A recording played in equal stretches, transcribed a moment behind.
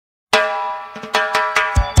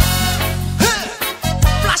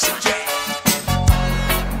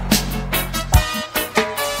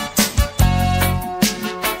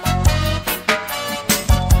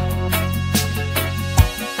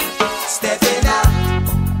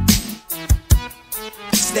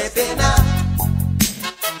Stepping out,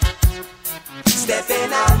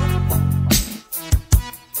 stepping out,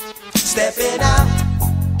 stepping out.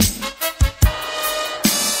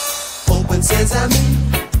 Open sesame,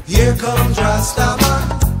 here comes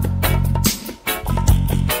Rastaman.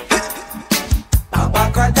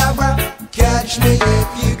 Abacadabra, catch me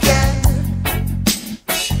if you can.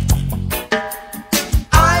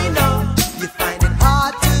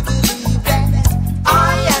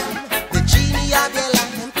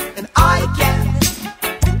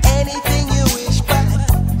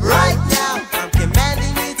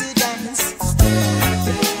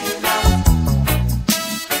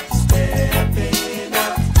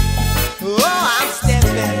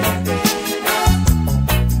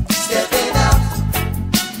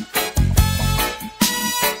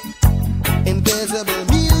 Invisible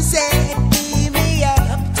music, lead me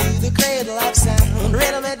up to the cradle of sound.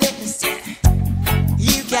 Rhythm and dance,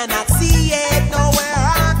 you cannot see it nowhere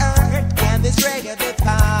on earth. Can this reggae be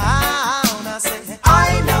found? I say,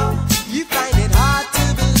 I know you find it hard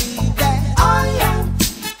to believe that I am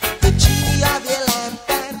the genie of your lamp,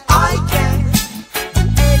 and I can do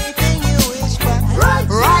anything you wish, but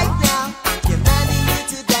right now I'm commanding you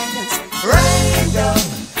to dance. Rain down,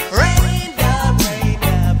 rain down, rain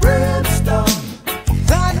down, brimstone.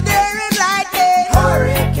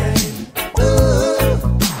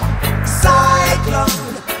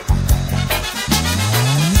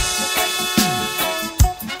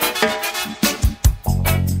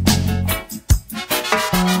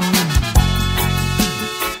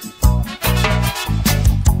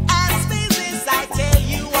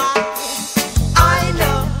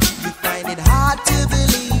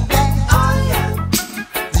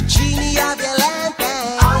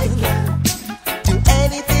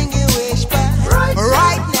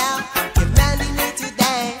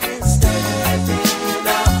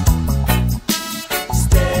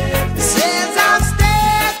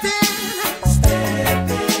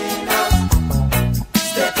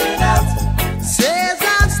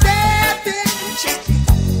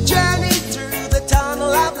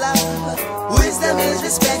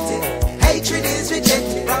 Respected, hatred is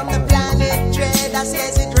rejected from the planet dread. I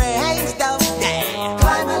says it rains down.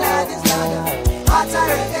 Climb a ladder is louder, hotter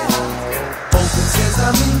and hot. Open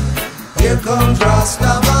sesame, here comes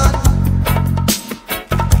Rasta.